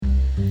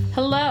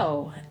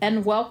Hello,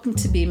 and welcome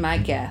to Be My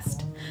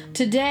Guest.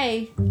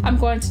 Today, I'm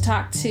going to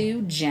talk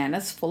to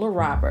Janice Fuller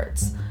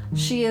Roberts.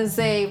 She is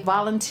a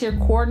volunteer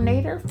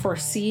coordinator for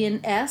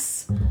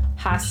CNS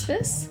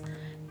Hospice,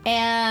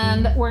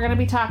 and we're going to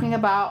be talking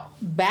about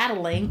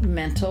battling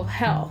mental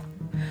health.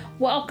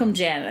 Welcome,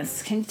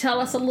 Janice. Can you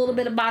tell us a little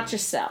bit about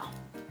yourself?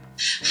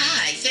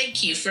 Hi,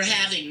 thank you for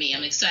having me.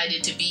 I'm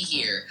excited to be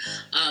here.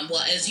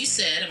 Well, as you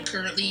said, I'm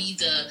currently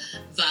the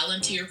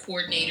volunteer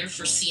coordinator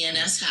for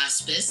CNS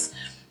Hospice.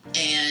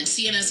 And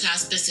CNS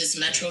Hospice is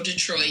Metro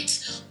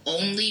Detroit's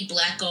only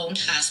Black-owned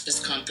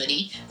hospice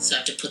company. So I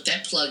have to put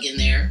that plug in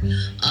there.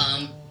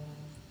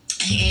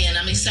 And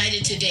I'm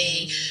excited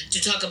today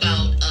to talk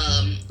about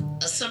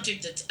a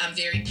subject that I'm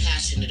very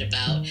passionate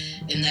about,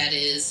 and that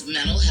is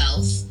mental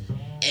health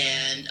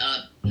and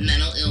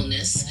mental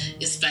illness,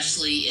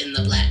 especially in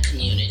the Black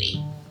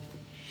community.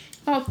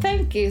 Oh,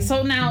 thank you.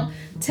 So now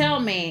tell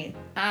me,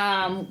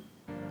 a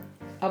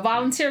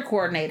volunteer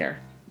coordinator.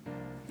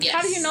 Yes.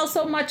 How do you know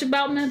so much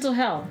about mental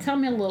health? Tell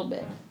me a little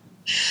bit.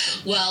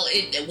 Well,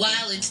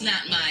 while it's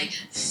not my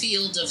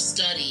field of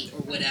study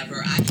or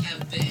whatever, I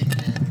have been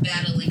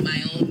battling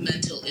my own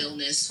mental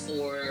illness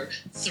for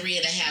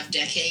 3.5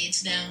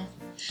 decades now.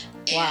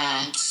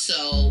 Wow. And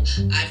so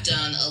I've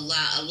done a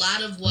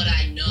lot of what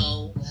I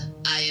know.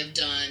 I have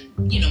done,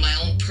 my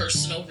own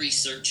personal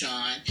research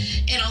on,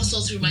 and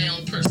also through my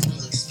own personal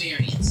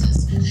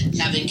experiences,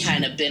 having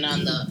kind of been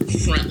on the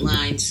front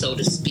line, so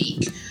to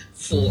speak,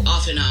 for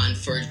off and on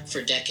for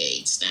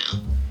decades now.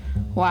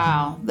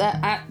 Wow.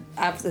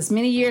 I've as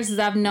many years as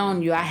I've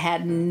known you, I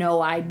had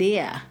no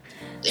idea.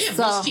 Yeah,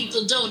 most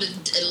people don't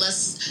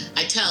unless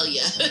I tell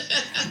you.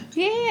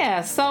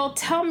 Yeah. So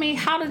tell me,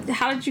 how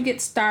did you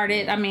get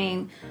started? I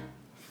mean,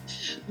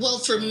 well,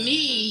 for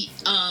me,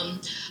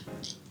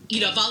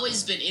 I've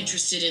always been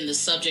interested in the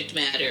subject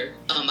matter.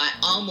 I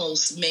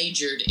almost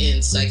majored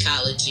in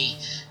psychology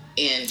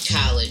in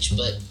college,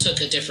 but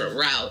took a different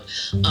route.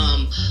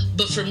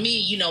 But for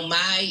me,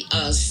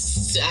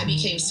 I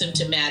became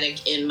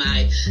symptomatic in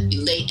my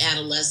late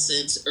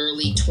adolescence,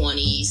 early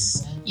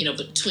 20s,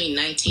 between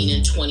 19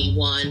 and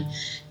 21.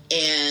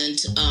 And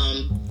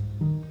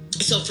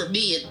so for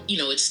me,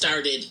 it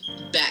started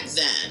back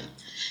then.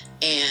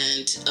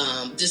 And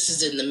this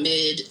is in the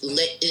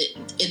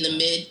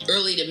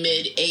early to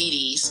mid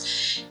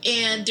 80s.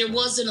 And there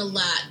wasn't a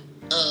lot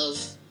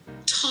of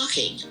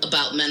talking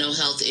about mental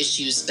health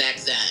issues back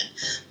then.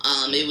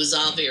 It was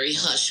all very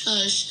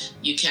hush-hush.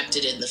 You kept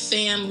it in the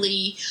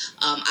family.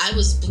 I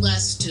was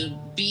blessed to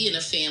be in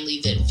a family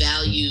that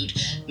valued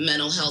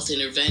mental health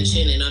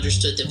intervention and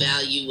understood the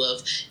value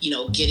of,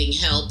 getting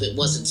help. It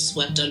wasn't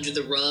swept under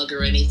the rug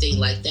or anything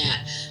like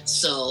that.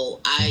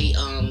 So I,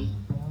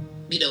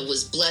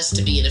 was blessed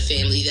to be in a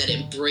family that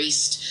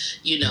embraced,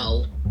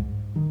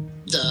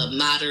 the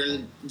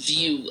modern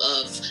view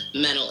of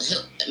mental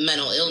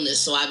illness,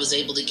 so I was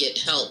able to get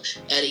help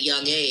at a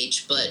young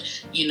age. But,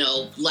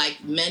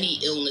 like many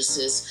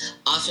illnesses,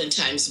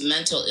 oftentimes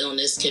mental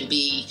illness can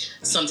be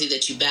something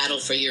that you battle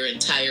for your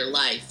entire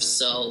life.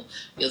 So,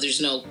 there's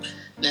no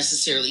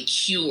necessarily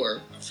cure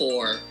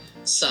for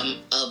some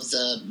of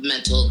the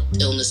mental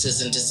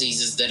illnesses and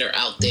diseases that are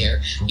out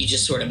there. You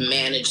just sort of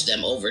manage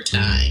them over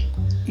time.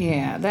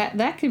 Yeah,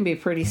 that can be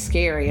pretty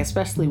scary,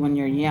 especially when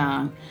you're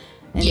young.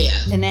 And, yeah.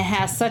 And it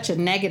has such a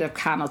negative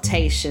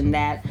connotation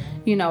that,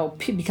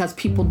 because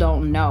people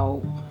don't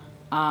know,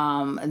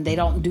 and they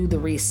don't do the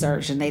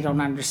research and they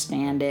don't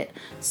understand it.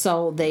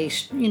 So they,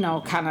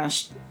 kind of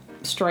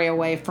stray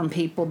away from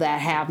people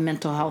that have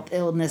mental health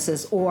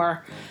illnesses,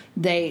 or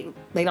they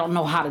don't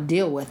know how to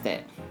deal with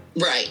it.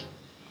 Right.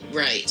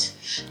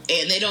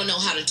 And they don't know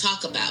how to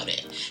talk about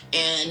it.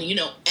 And,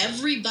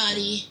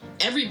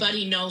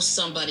 everybody knows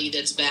somebody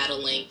that's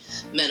battling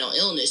mental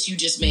illness. You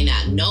just may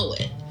not know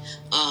it.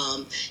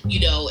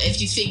 If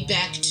you think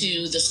back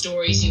to the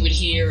stories you would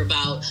hear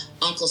about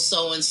Uncle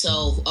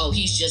so-and-so, oh,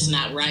 he's just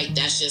not right,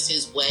 that's just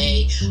his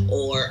way,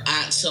 or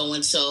Aunt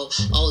so-and-so,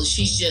 oh,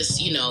 she's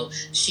just,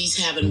 she's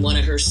having one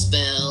of her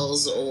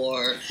spells,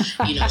 or,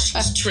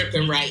 she's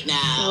tripping right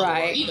now,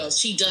 right. Or,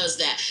 she does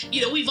that.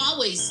 We've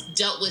always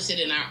dealt with it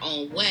in our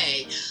own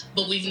way,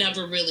 but we've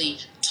never really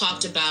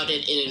talked about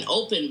it in an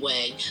open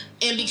way.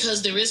 And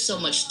because there is so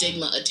much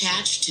stigma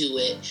attached to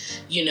it,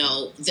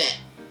 that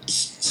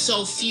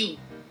so few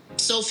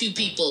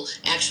people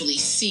actually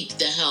seek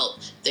the help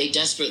they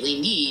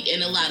desperately need,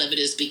 and a lot of it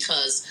is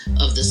because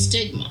of the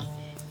stigma.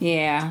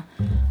 Yeah.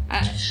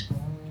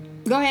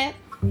 Go ahead.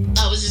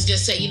 I was just gonna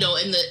say,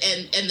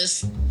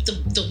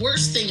 the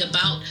worst thing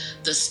about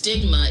the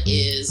stigma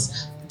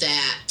is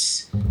that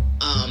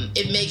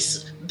it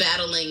makes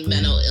battling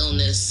mental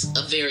illness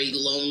a very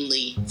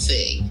lonely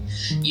thing.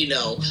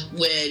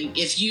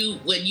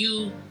 When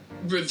you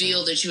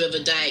reveal that you have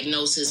a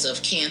diagnosis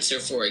of cancer,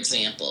 for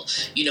example,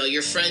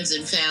 your friends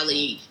and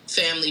family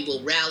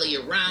will rally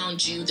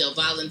around you. They'll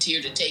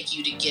volunteer to take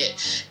you to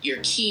get your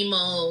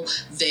chemo.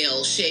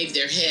 They'll shave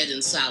their head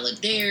in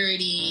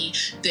solidarity.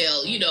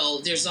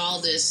 They'll, there's all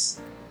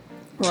this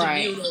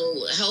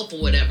communal help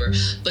or whatever.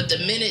 But the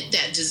minute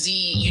that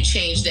you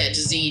change that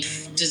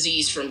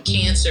disease from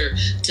cancer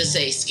to,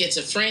 say,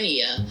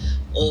 schizophrenia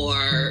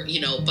or,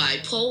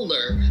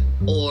 bipolar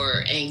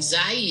or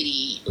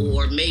anxiety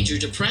or major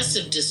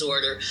depressive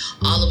disorder,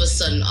 all of a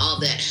sudden all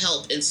that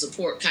help and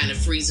support kind of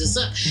freezes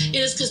up. And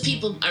it's because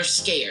people are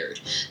scared.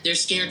 They're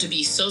scared to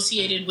be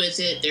associated with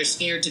it. They're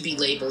scared to be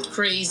labeled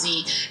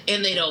crazy,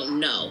 and they don't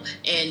know.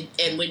 And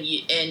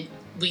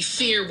we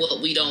fear what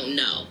we don't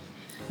know.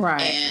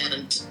 Right.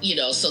 And,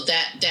 so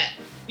that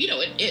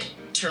it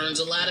turns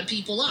a lot of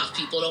people off.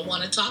 People don't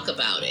want to talk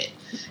about it.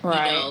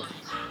 Right.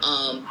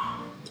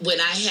 When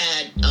I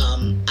had,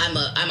 I'm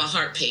a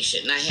heart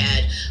patient, and I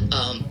had,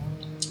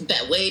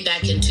 way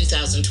back in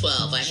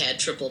 2012, I had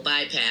triple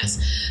bypass.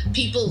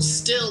 People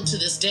still to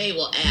this day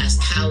will ask,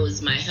 how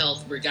is my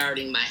health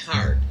regarding my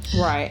heart?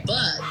 Right.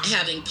 But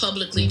having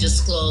publicly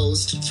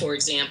disclosed, for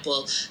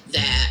example,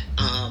 that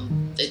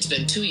it's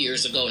been 2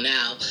 years ago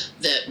now,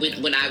 that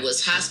when I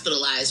was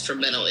hospitalized for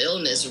mental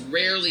illness,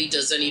 rarely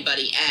does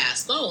anybody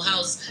ask, oh,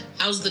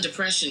 how's the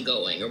depression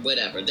going or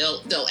whatever.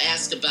 They'll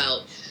ask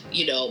about,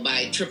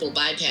 my triple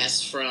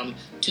bypass from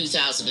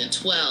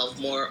 2012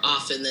 more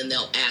often than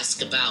they'll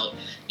ask about,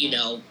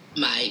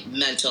 my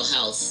mental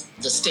health,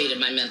 the state of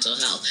my mental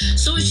health.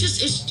 So it's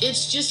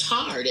just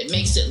hard. It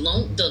makes it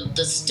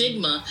the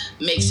stigma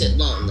makes it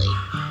lonely.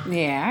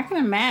 Yeah, I can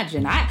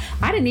imagine. I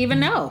didn't even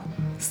know.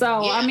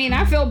 So, yeah. I mean,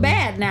 I feel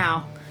bad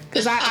now.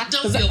 Cause I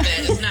don't feel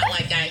bad.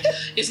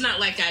 It's not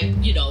like I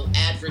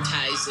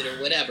advertise it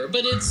or whatever.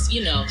 But it's,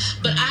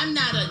 but I'm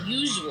not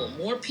unusual.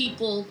 More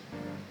people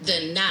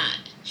than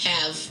not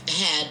have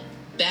had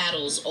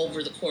battles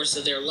over the course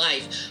of their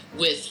life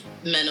with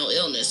mental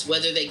illness,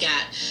 whether they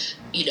got,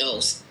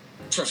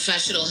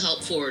 professional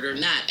help for it or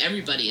not.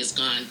 Everybody has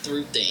gone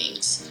through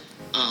things.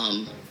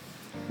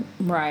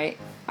 Right.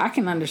 I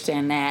can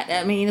understand that.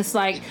 I mean, it's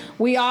like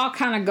we all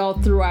kind of go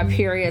through our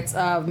periods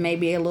of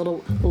maybe a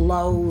little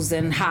lows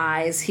and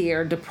highs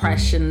here,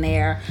 depression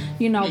there,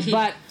 Mm-hmm.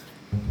 But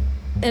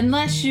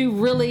unless you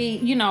really,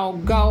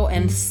 go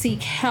and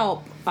seek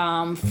help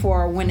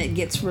for when it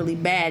gets really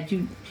bad,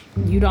 you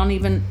don't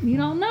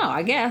know,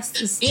 I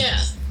guess. Yeah,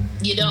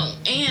 you don't.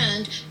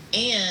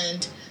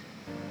 And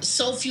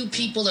so few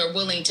people are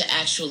willing to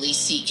actually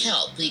seek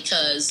help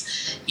because,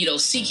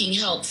 seeking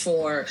help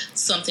for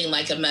something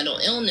like a mental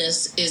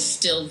illness is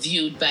still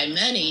viewed by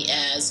many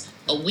as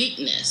a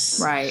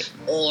weakness. Right.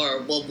 Or,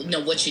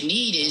 what you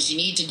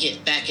need to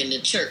get back into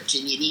church,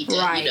 and you need to,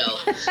 right.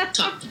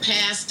 Talk to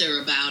pastor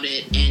about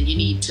it, and you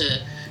need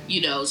to,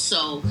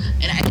 so,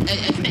 and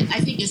I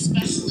think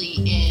especially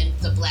in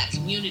the Black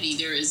community,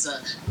 there is a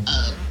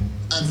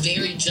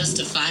very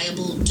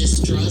justifiable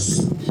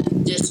distrust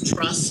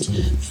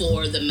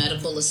for the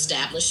medical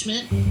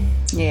establishment.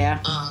 Yeah.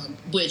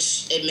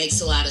 Which it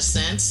makes a lot of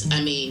sense.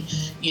 I mean,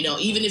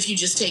 even if you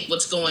just take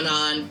what's going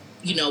on,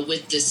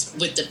 with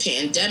the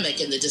pandemic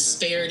and the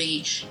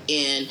disparity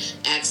in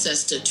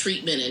access to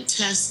treatment and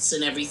tests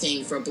and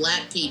everything for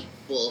Black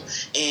people.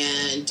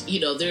 And,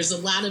 there's a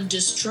lot of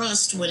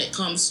distrust when it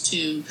comes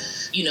to,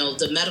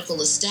 the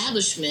medical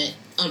establishment,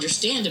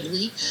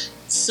 understandably.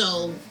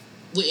 So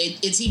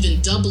it's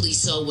even doubly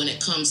so when it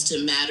comes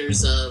to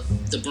matters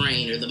of the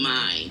brain or the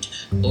mind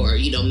or,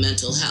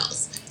 mental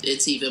health.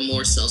 It's even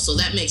more so. So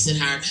that makes it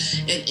hard.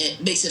 And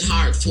it makes it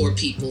hard for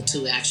people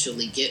to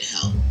actually get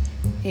help.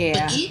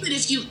 Yeah. But even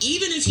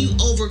if you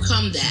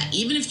overcome that,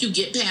 even if you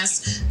get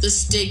past the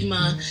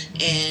stigma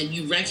and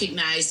you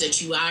recognize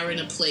that you are in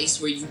a place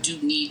where you do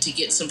need to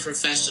get some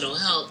professional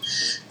help,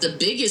 the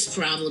biggest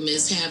problem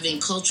is having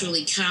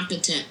culturally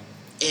competent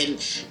and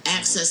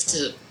access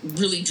to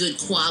really good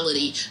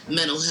quality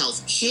mental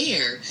health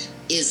care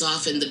is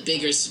often the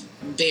biggest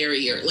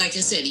barrier. Like I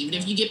said, even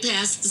if you get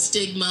past the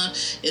stigma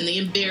and the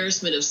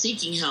embarrassment of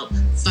seeking help,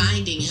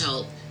 finding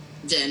help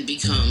then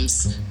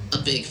becomes a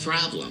big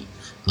problem.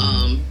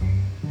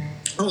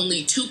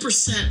 Only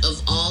 2%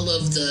 of all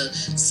of the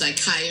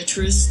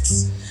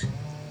psychiatrists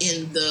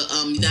in the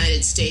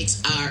United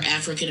States are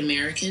African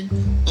American.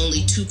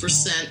 Only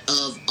 2%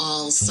 of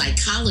all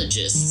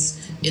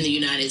psychologists in the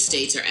United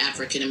States are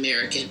African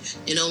American,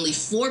 and only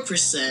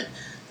 4%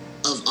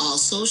 of all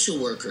social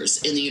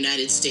workers in the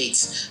United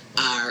States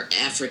are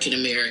African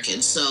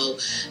American. So,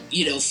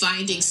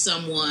 finding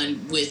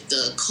someone with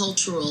the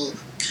cultural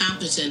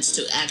competence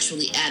to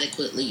actually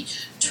adequately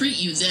treat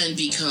you then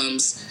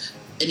becomes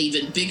an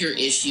even bigger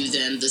issue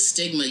than the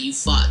stigma you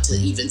fought to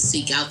even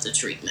seek out the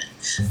treatment.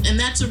 And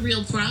that's a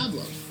real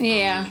problem.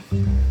 Yeah.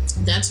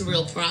 That's a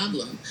real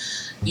problem.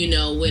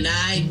 When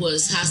I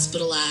was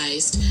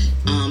hospitalized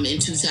in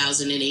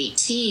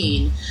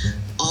 2018,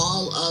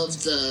 all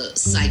of the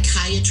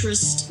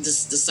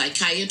psychiatrists, the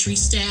psychiatry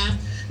staff,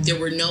 there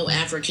were no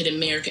African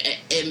American.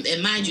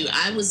 And mind you,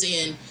 I was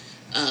in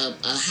a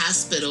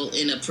hospital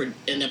in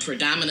a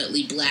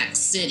predominantly Black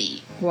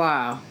city.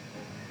 Wow.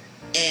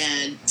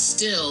 And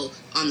still,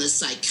 on the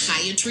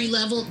psychiatry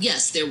level,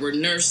 yes, there were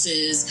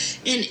nurses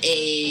and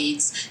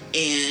aides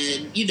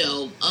and,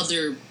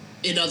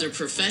 other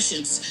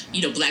professions,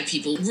 Black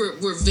people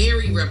were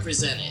very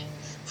represented.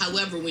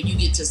 However, when you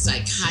get to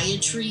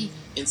psychiatry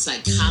and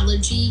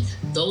psychology,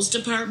 those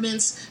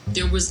departments,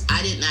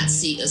 I did not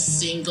see a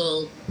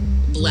single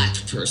Black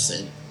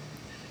person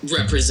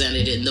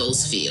represented in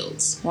those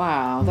fields.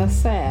 Wow, that's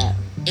sad.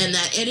 And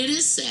it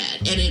is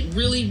sad. And it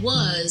really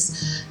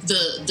was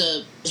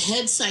the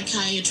head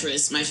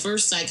psychiatrist, my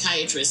first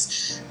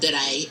psychiatrist that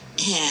I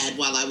had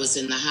while I was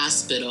in the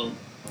hospital,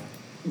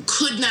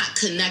 could not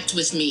connect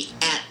with me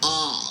at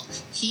all.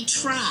 He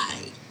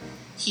tried,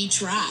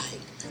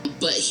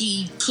 but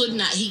he could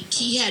not.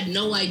 He had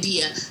no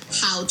idea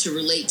how to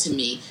relate to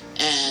me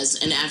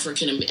as a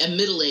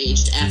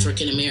middle-aged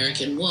African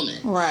American woman.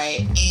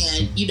 Right.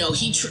 And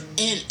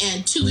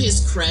and to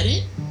his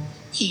credit,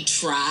 he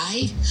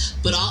tried,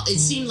 but it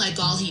seemed like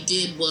all he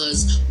did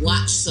was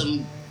watch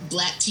some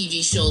Black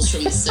TV shows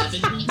from the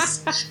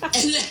 70s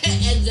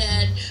and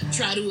then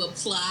try to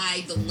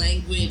apply the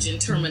language and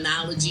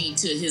terminology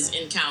to his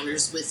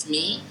encounters with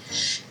me.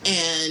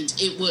 And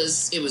it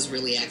was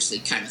really actually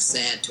kind of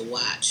sad to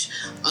watch.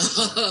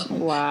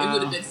 Wow. It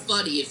would have been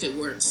funny if it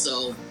weren't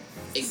so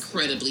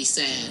incredibly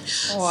sad.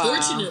 Wow.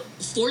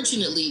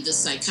 Fortunately, the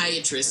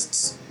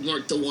psychiatrists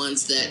weren't the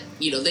ones that,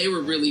 they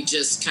were really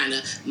just kind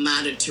of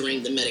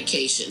monitoring the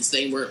medications.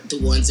 They weren't the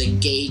ones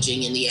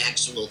engaging in the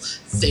actual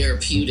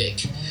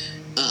therapeutic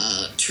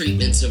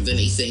treatments of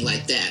anything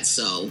like that.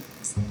 So,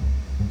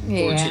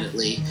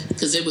 fortunately,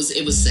 because it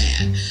was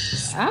sad.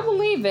 I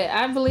believe it.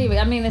 I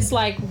mean, it's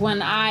like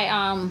when I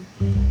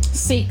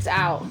seeked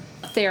out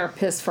a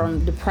therapist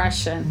from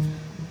depression,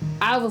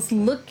 I was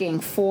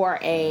looking for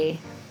a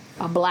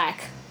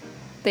Black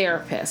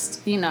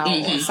therapist,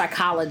 a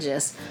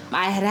psychologist.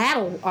 I had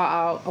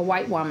a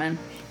white woman,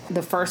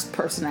 the first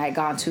person I had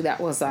gone to that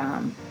was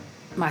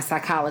my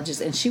psychologist,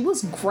 and she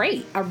was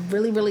great. I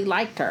really, really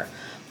liked her.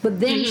 But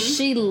then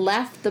she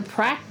left the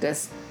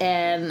practice,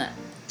 and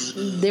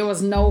there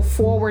was no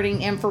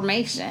forwarding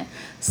information.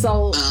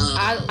 So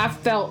I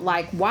felt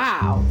like,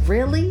 wow,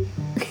 really?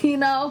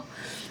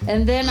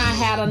 And then I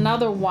had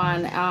another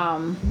one,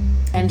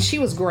 and she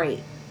was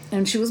great.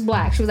 And she was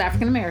Black. She was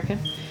African American.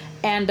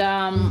 And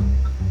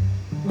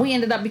we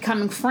ended up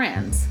becoming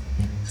friends.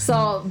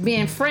 So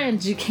being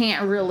friends, you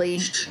can't really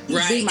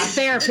be my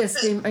therapist,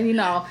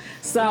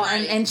 So,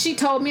 and she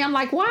told me, I'm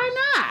like, why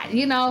not?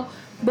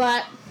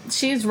 But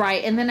she's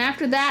right. And then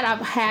after that,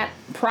 I've had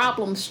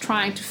problems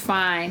trying to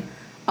find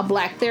a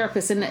Black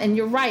therapist. And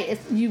you're right.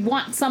 If you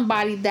want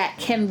somebody that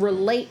can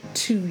relate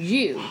to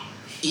you.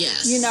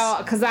 Yes.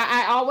 Because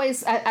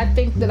I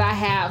think that I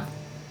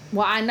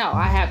know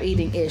I have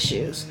eating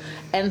issues.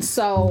 And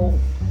so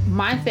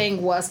my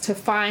thing was to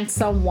find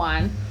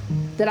someone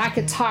that I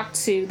could talk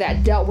to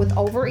that dealt with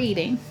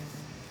overeating,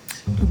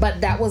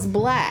 but that was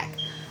Black,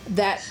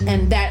 that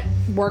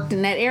worked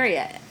in that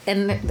area.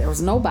 And there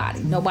was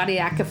nobody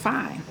I could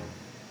find.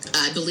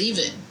 I believe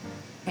it.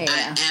 Yeah.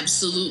 I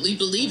absolutely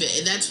believe it.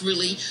 And that's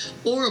really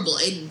horrible.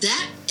 And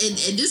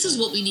this is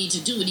what we need to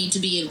do. We need to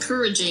be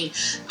encouraging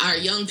our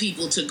young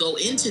people to go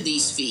into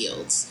these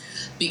fields,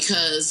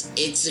 because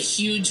it's a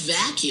huge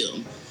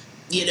vacuum,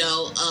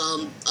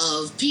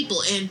 of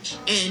people. And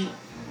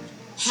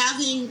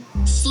having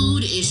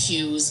food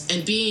issues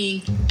and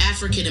being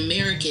African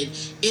American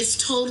is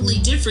totally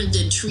different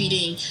than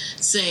treating,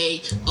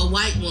 say, a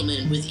white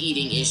woman with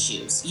eating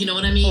issues. You know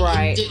what I mean?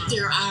 Right.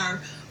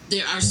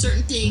 There are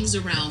certain things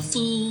around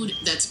food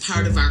that's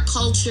part of our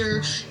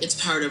culture. It's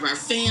part of our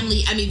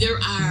family. I mean, there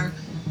are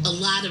a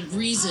lot of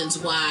reasons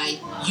why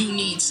you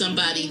need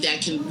somebody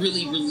that can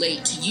really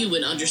relate to you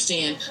and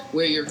understand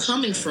where you're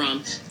coming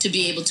from to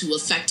be able to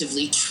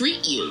effectively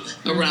treat you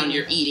around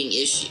your eating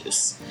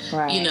issues.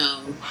 Right.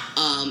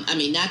 I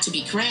mean, not to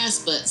be crass,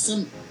 but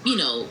some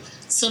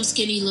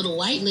skinny little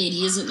white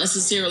lady isn't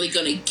necessarily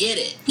going to get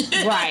it.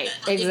 Right.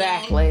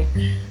 Exactly.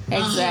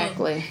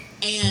 Exactly.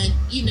 And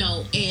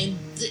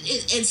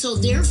so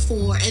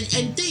therefore,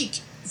 and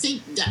think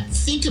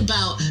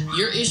about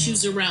your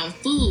issues around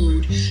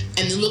food,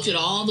 and then look at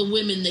all the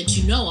women that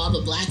all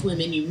the Black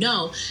women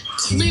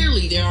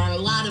Clearly, there are a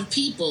lot of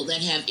people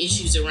that have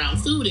issues around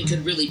food and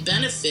could really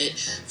benefit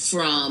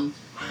from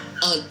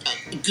a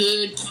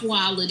good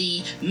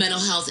quality mental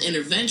health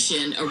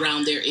intervention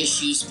around their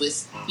issues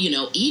with,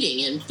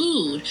 eating and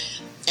food.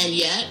 And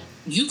yet,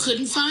 you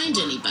couldn't find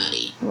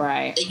anybody.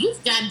 Right.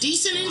 You've got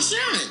decent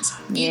insurance,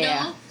 you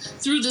know,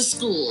 through the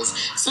schools.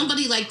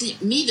 Somebody like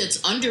me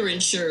that's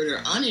underinsured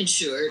or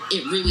uninsured,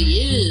 it really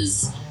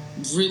is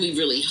really,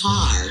 really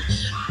hard.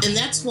 And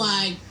that's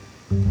why,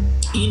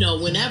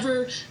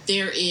 whenever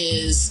there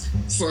is,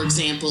 for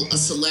example, a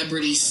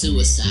celebrity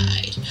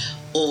suicide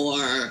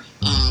or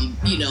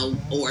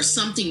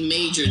something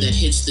major that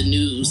hits the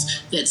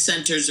news that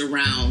centers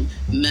around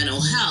mental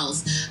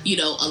health,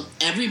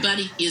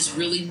 everybody is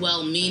really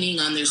well-meaning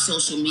on their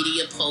social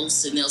media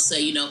posts, and they'll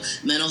say,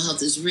 mental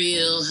health is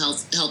real,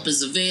 help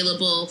is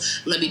available.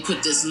 Let me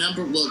put this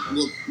number.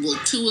 Will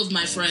two of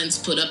my friends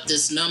put up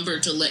this number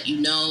to let you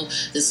know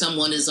that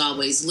someone is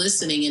always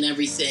listening and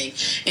everything,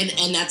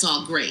 and that's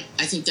all great.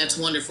 I think that's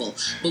wonderful.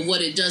 But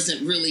what it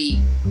doesn't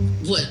really,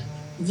 what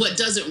what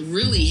doesn't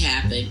really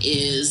happen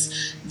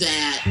is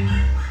that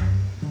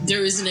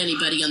there isn't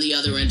anybody on the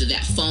other end of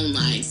that phone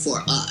line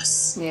for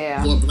us.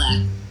 Yeah.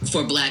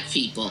 For black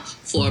people,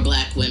 for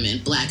black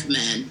women, black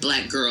men,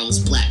 black girls,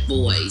 black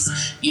boys.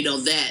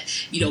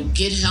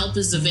 Get help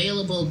is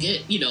available.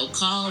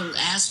 Call,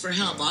 ask for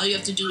help. All you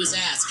have to do is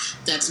ask.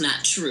 That's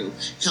not true.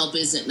 Help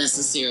isn't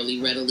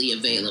necessarily readily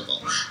available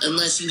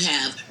unless you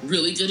have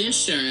really good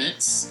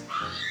insurance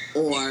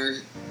or,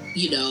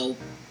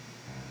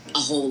 a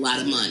whole lot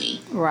of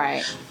money.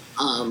 Right.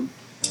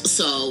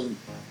 So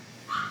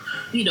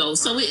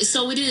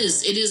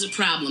it is a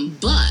problem,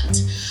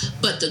 but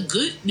the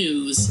good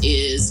news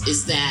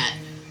is that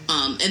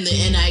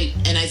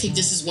and I think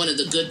this is one of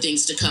the good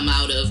things to come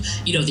out of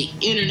the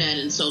internet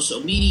and social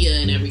media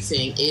and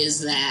everything,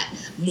 is that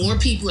more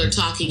people are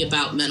talking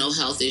about mental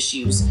health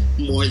issues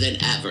more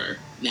than ever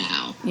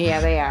now.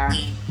 Yeah, they are.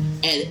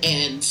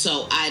 And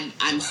so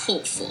I'm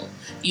hopeful.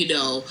 8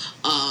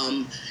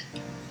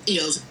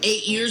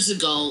 years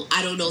ago,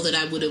 I don't know that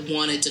I would have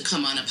wanted to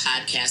come on a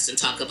podcast and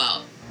talk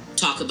about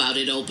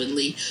it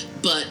openly,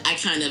 but I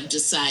kind of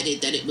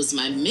decided that it was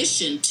my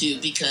mission to,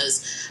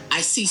 because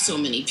I see so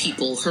many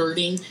people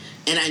hurting,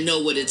 and I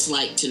know what it's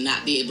like to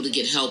not be able to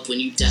get help when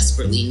you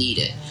desperately need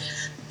it.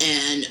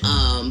 And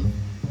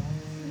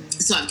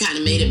so I've kind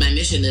of made it my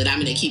mission that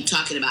I'm going to keep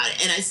talking about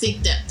it. And I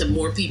think that the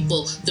more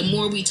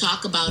we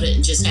talk about it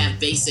and just have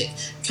basic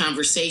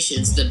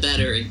conversations, the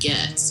better it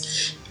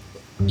gets.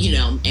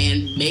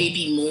 And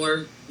maybe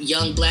more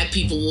young black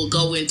people will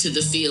go into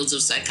the fields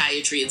of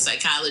psychiatry and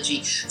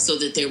psychology so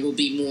that there will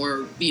be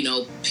more,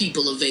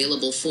 people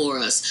available for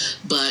us.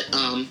 But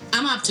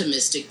I'm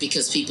optimistic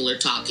because people are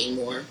talking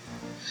more.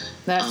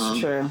 That's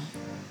true.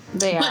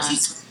 They are.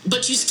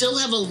 But you still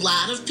have a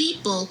lot of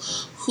people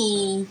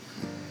who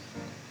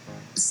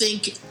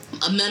think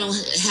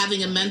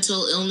having a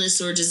mental illness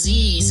or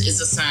disease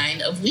is a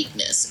sign of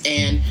weakness,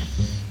 and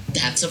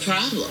that's a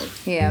problem.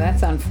 Yeah,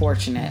 that's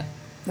unfortunate.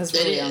 That's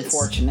really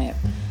unfortunate,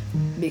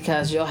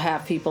 because you'll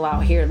have people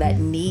out here that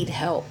need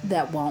help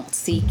that won't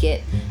seek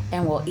it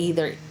and will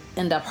either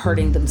end up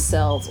hurting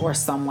themselves or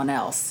someone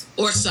else.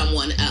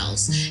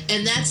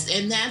 And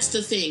that's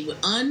the thing.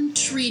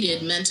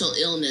 Untreated mental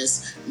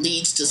illness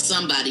leads to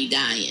somebody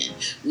dying,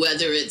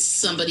 whether it's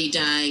somebody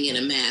dying in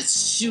a mass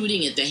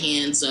shooting at the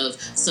hands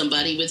of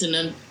somebody with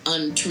an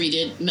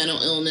untreated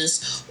mental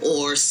illness,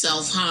 or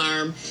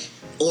self-harm,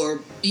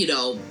 or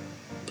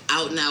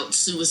out and out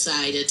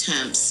suicide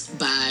attempts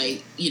by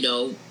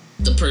the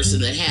person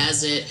that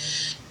has it.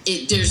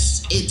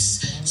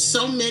 It's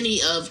so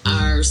many of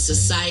our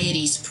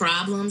society's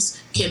problems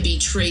can be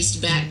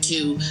traced back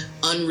to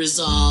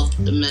unresolved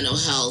mental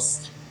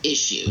health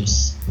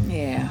issues.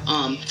 Yeah.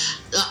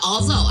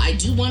 Although I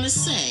do want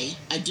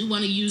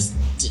to use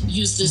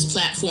this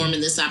platform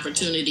and this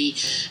opportunity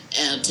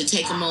to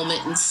take a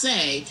moment and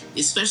say,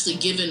 especially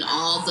given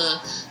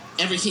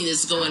everything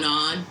that's going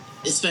on,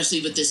 especially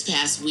with this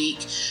past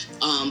week,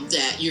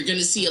 that you're going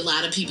to see a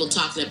lot of people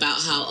talking about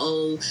how,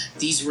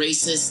 these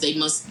racists, they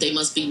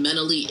must be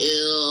mentally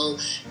ill,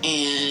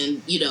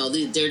 and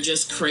they're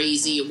just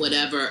crazy or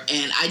whatever.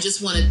 And I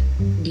just want to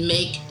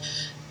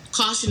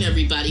caution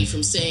everybody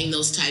from saying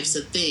those types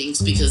of things,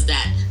 because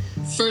that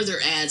further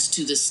adds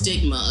to the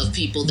stigma of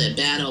people that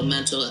battle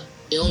mental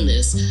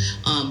illness.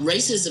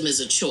 Racism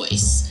is a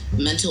choice.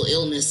 Mental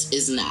illness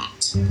is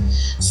not.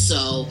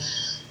 So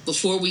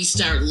before we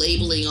start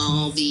labeling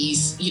all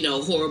these,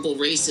 horrible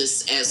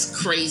racists as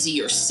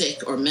crazy or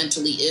sick or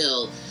mentally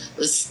ill,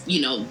 let's,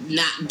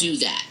 not do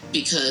that,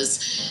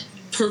 because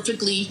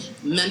perfectly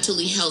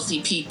mentally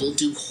healthy people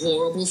do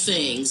horrible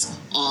things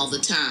all the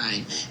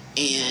time.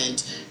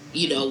 And,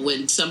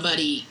 when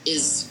somebody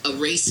is a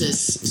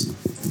racist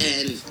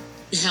and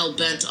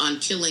hell-bent on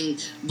killing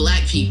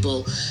black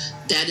people,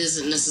 that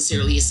isn't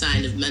necessarily a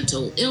sign of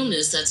mental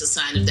illness. That's a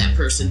sign of that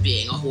person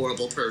being a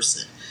horrible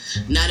person.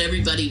 Not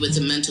everybody with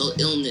a mental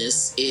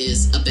illness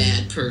is a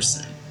bad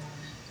person.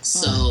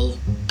 So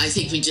I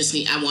think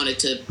I wanted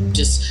to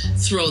just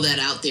throw that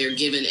out there,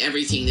 given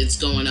everything that's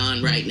going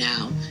on right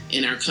now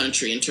in our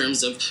country in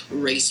terms of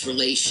race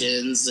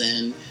relations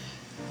and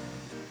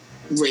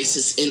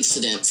racist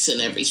incidents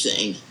and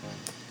everything.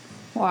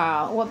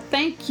 Wow. Well,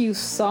 thank you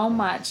so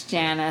much,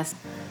 Janice.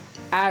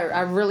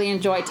 I really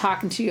enjoyed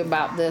talking to you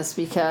about this,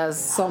 because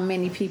so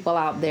many people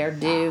out there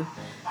do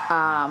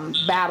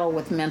battle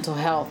with mental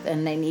health,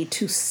 and they need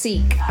to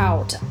seek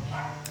out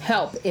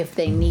help if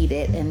they need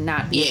it and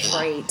not be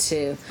afraid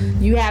to.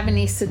 You have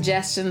any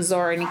suggestions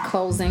or any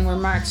closing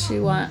remarks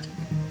you want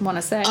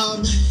to say?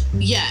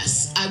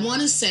 Yes, I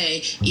want to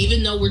say,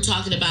 even though we're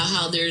talking about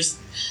how there's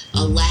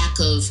a lack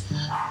of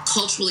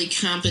culturally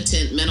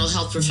competent mental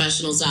health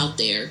professionals out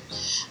there,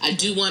 I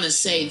do want to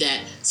say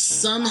that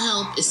some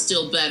help is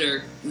still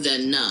better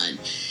than none.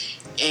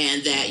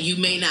 And that you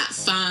may not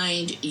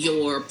find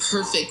your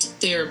perfect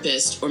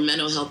therapist or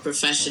mental health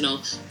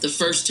professional the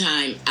first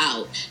time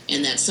out,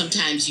 and that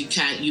sometimes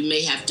you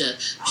may have to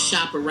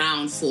shop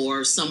around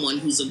for someone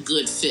who's a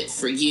good fit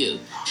for you,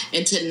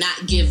 and to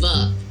not give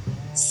up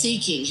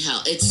seeking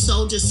help. It's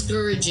so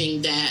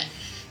discouraging that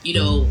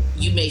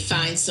You may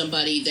find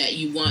somebody that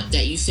you want,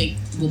 that you think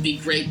will be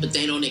great, but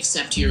they don't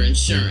accept your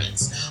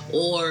insurance,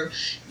 or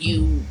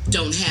you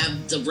don't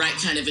have the right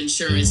kind of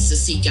insurance to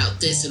seek out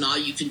this, and all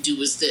you can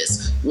do is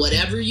this.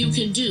 Whatever you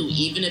can do,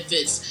 even if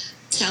it's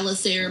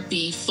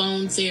teletherapy,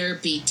 phone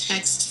therapy,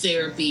 text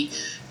therapy,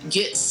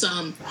 get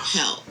some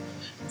help.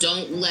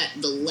 Don't let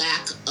the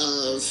lack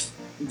of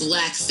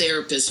Black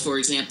therapists, for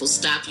example,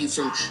 stop you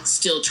from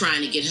still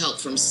trying to get help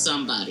from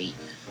somebody.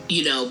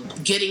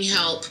 Getting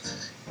help,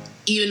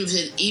 even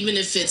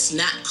if it's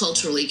not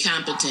culturally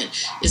competent,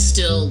 is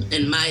still,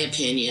 in my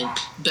opinion,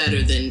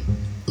 better than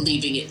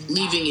leaving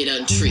it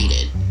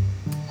untreated.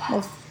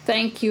 Well,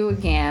 thank you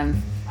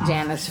again,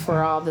 Janice,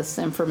 for all this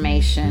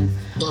information.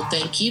 Well,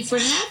 thank you for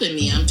having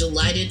me. I'm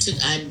delighted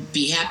I'd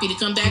be happy to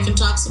come back and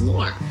talk some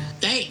more.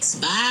 Thanks.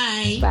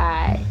 Bye.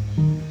 Bye.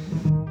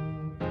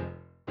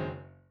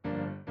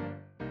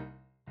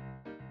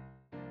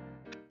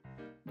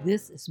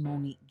 This is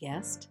Monique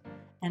Guest,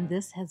 and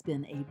this has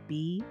been a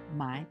Be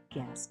My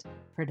Guest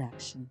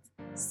production.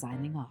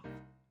 Signing off.